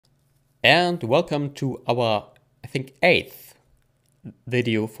And welcome to our, I think, 8th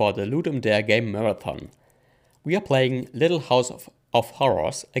video for the Ludum Dare game marathon. We are playing Little House of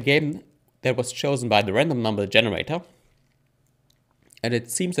Horrors, a game that was chosen by the random number generator. And it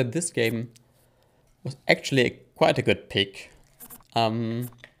seems that this game was actually quite a good pick. Yeah.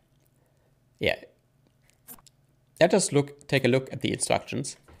 Let us take a look at the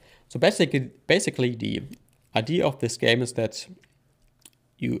instructions. So basically the idea of this game is that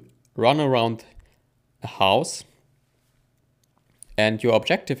you run around a house and your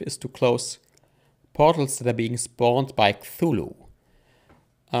objective is to close portals that are being spawned by Cthulhu.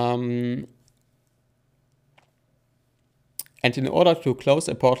 And in order to close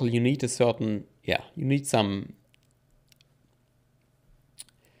a portal, you need some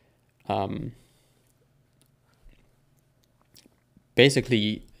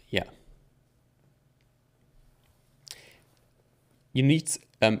you need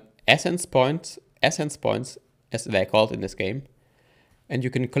essence points as they're called in this game, and you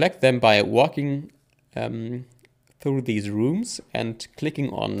can collect them by walking through these rooms and clicking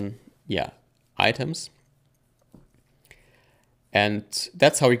on items, and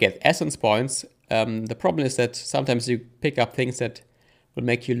that's how you get essence points. The problem is that sometimes you pick up things that will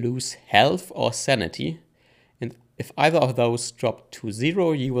make you lose health or sanity, and if either of those drop to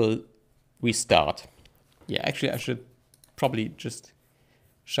 0, you will restart. Actually I should probably just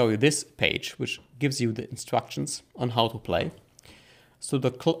show you this page, which gives you the instructions on how to play. So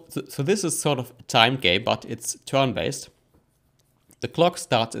this is sort of a time game, but it's turn-based. The clock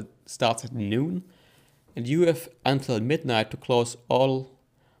starts at noon, and you have until midnight to close all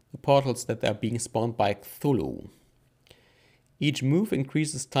the portals that are being spawned by Cthulhu. Each move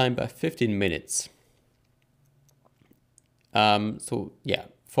increases time by 15 minutes. 4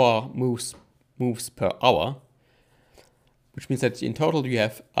 moves per hour, which means that in total you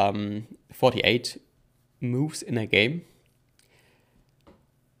have 48 moves in a game.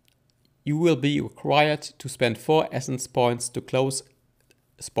 You will be required to spend 4 essence points to close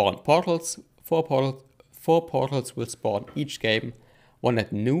spawn portals. 4 portals will spawn each game, 1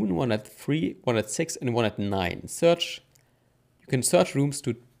 at noon, 1 at 3, 1 at 6, and 1 at 9. You can search rooms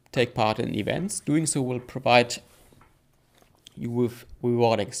to take part in events. Doing so will provide you with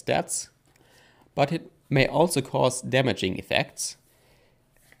rewarding stats, but it may also cause damaging effects.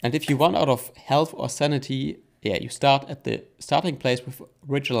 And if you run out of health or sanity, you start at the starting place with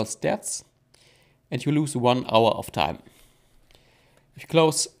original stats, and you lose 1 hour of time. If you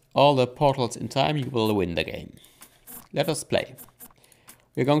close all the portals in time, you will win the game. Let us play.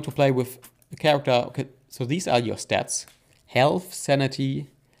 We're going to play with a character. Okay, so these are your stats: health, sanity.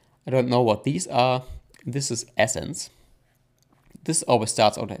 I don't know what these are. This is essence. This always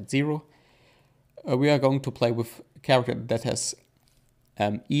starts out at 0. We are going to play with a character that has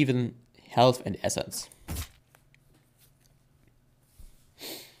even health and essence.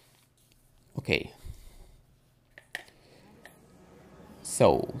 Okay.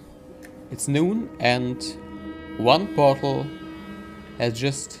 So, it's noon and 1 portal has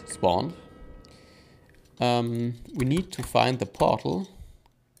just spawned. We need to find the portal,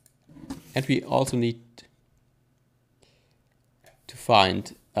 and we also need to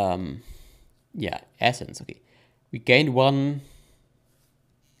find essence. Okay, we gained 1.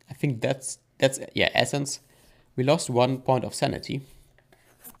 I think that's essence. We lost 1 point of sanity.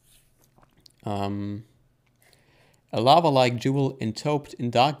 A lava-like jewel entombed in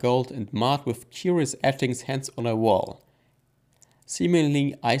dark gold and marked with curious etchings hangs on a wall,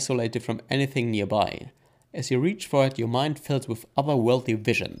 seemingly isolated from anything nearby. As you reach for it, your mind fills with otherworldly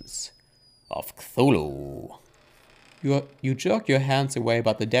visions of Cthulhu. You jerk your hands away,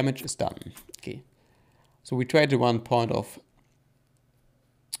 but the damage is done. Okay, so we traded 1 point of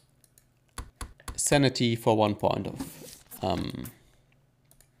sanity for 1 point of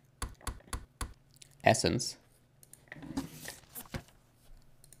essence.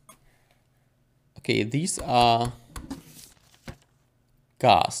 Okay, these are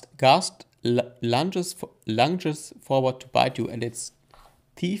Ghast. Ghast lunges forward to bite you, and its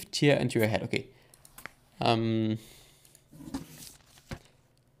teeth tear into your head. Okay.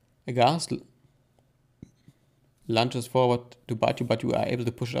 A Ghast lunges forward to bite you, but you are able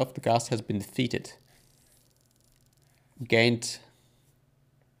to push it off. The Ghast has been defeated. Gained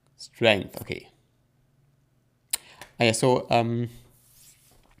strength. Okay.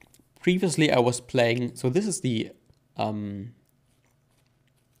 Previously I was playing, so this is the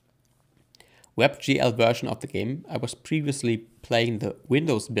WebGL version of the game. I was previously playing the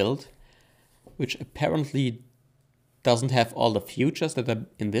Windows build, which apparently doesn't have all the features that are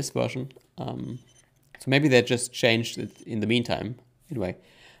in this version. So maybe they just changed it in the meantime. Anyway,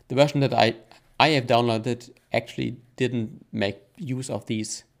 the version that I have downloaded actually didn't make use of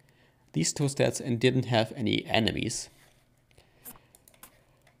these two stats and didn't have any enemies.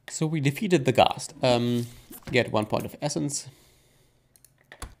 So we defeated the ghast. Get 1 point of essence.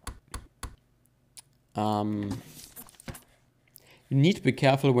 You need to be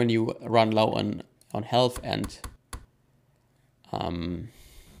careful when you run low on health and on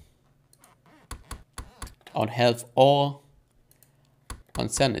health or on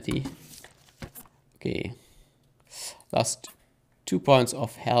sanity. Okay, lost 2 points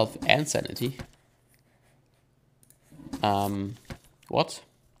of health and sanity. What?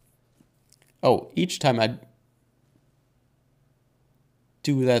 Oh, each time I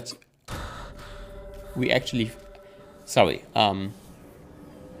do that, we actually... Sorry,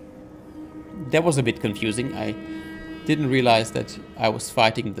 that was a bit confusing. I didn't realize that I was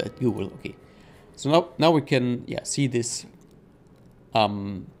fighting that ghoul. Okay, so now we can see this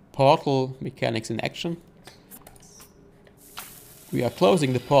portal mechanics in action. We are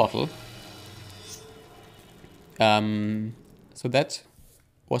closing the portal. So that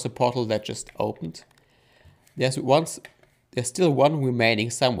was a portal that just opened. There's still one remaining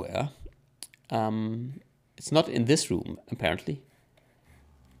somewhere. It's not in this room, apparently.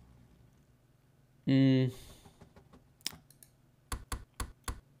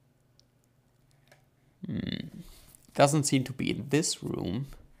 Doesn't seem to be in this room.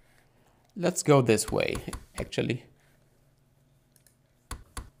 Let's go this way, actually.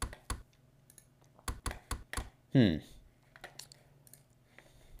 Okay,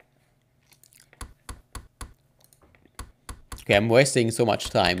 I'm wasting so much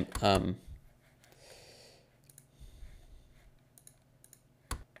time.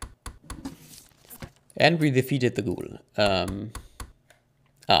 And we defeated the ghoul.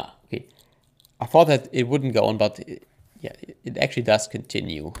 Okay. I thought that it wouldn't go on, but it actually does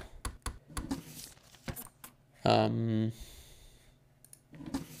continue. I'm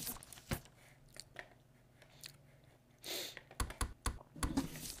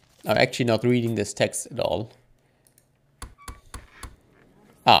actually not reading this text at all.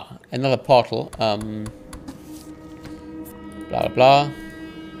 Another portal. Blah blah blah.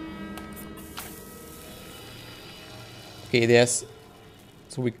 Okay, so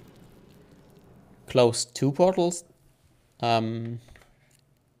we closed 2 portals. And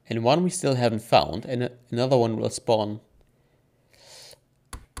one we still haven't found, and another one will spawn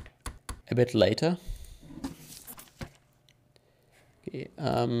a bit later. Okay,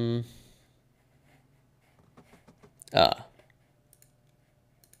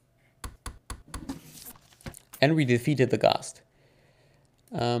 and we defeated the ghast.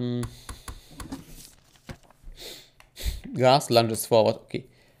 Ghast lunges forward. Okay,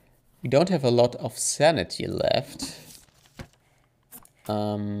 we don't have a lot of sanity left.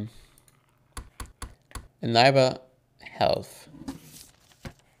 And neither health.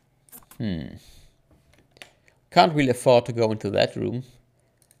 Can't really afford to go into that room.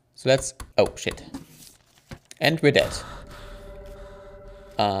 So let's... Oh, shit. And we're dead.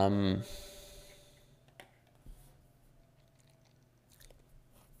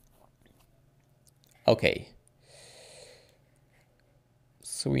 Okay.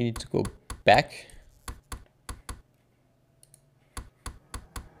 So we need to go back.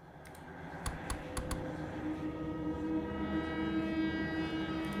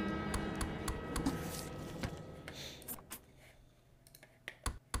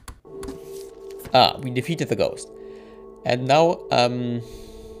 We defeated the ghost. And now,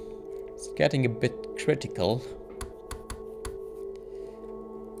 it's getting a bit critical.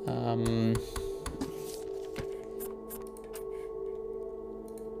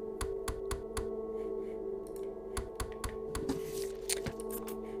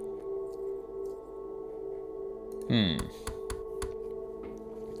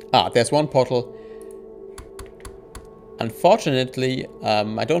 There's one portal. Unfortunately,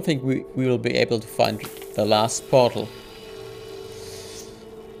 I don't think we will be able to find the last portal.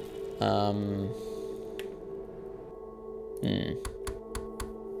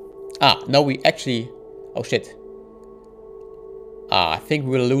 No, we actually... Oh shit. I think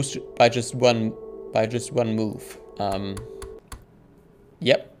we'll lose by just one move.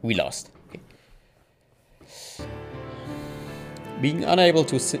 Yep, we lost. Okay. Being unable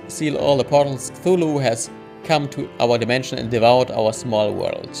to seal all the portals, Cthulhu has come to our dimension and devoured our small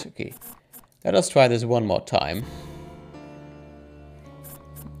world. Okay, let us try this one more time.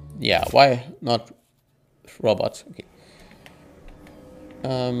 Yeah, why not robot? Okay.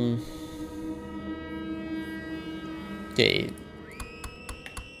 Okay.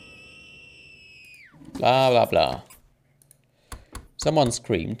 Blah blah blah. Someone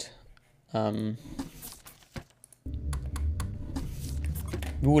screamed. Ghoul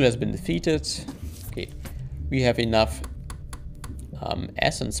has been defeated. Okay, we have enough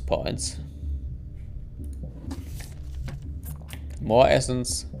essence points. More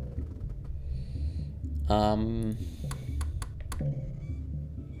essence.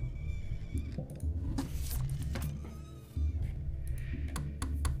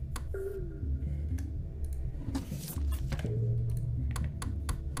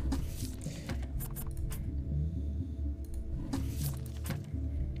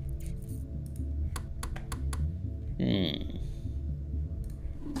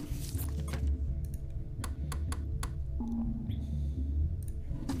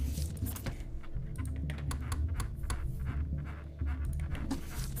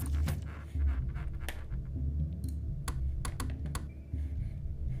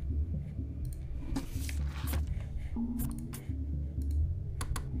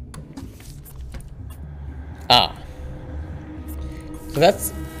 So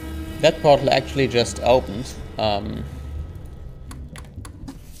that portal actually just opened.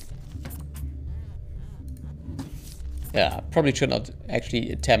 Yeah, probably should not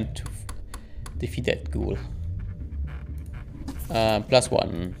actually attempt to defeat that ghoul.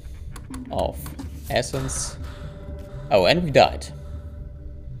 +1 of essence. Oh, and we died.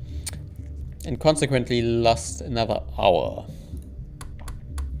 And consequently lost another hour.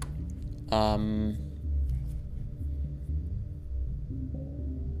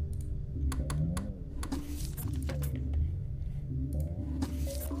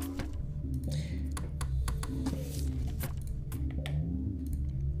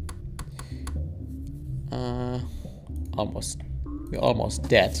 We're almost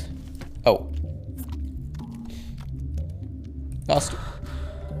dead. Oh.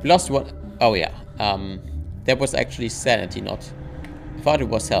 We lost one. Oh yeah. That was actually sanity, not. I thought it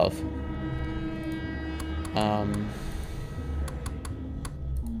was health.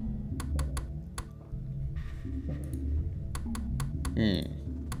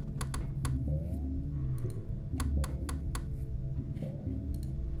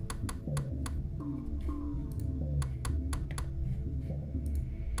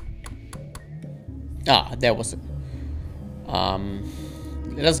 There was.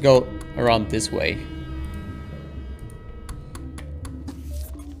 Let us go around this way.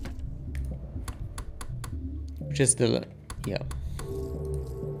 Which is the yeah.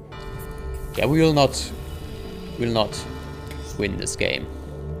 Yeah, we will not win this game.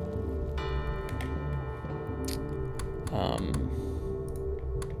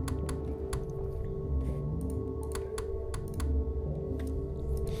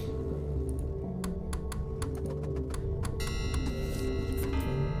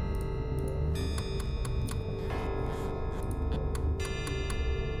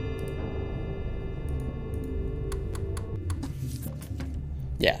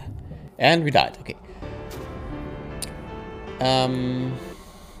 Yeah, and we died. Okay. And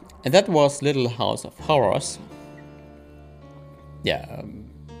that was Little House of Horrors. Yeah,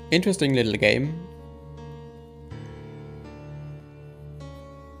 interesting little game.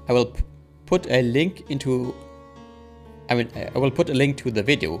 I will put a link into. I will put a link to the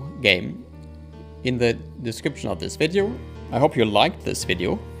video game in the description of this video. I hope you liked this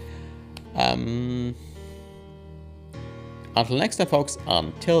video. Until next time, folks.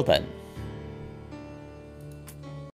 Until then.